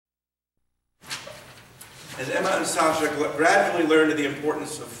As Emma and Sasha gradually learned the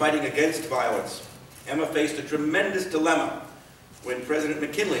importance of fighting against violence, Emma faced a tremendous dilemma when President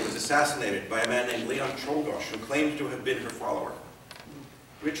McKinley was assassinated by a man named Leon Czolgosz, who claimed to have been her follower.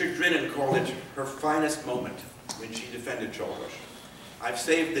 Richard Drinnen called it her finest moment when she defended Czolgosz. I've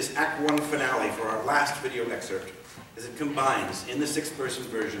saved this Act 1 finale for our last video excerpt, as it combines, in the six-person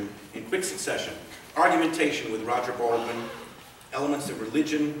version, in quick succession, argumentation with Roger Baldwin, elements of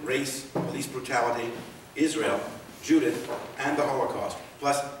religion, race, police brutality, Israel, Judith, and the Holocaust,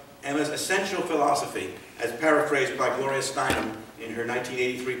 plus Emma's essential philosophy, as paraphrased by Gloria Steinem in her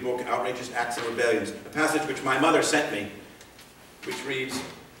 1983 book, Outrageous Acts and Rebellions, a passage which my mother sent me, which reads,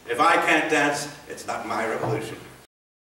 "If I can't dance, it's not my revolution."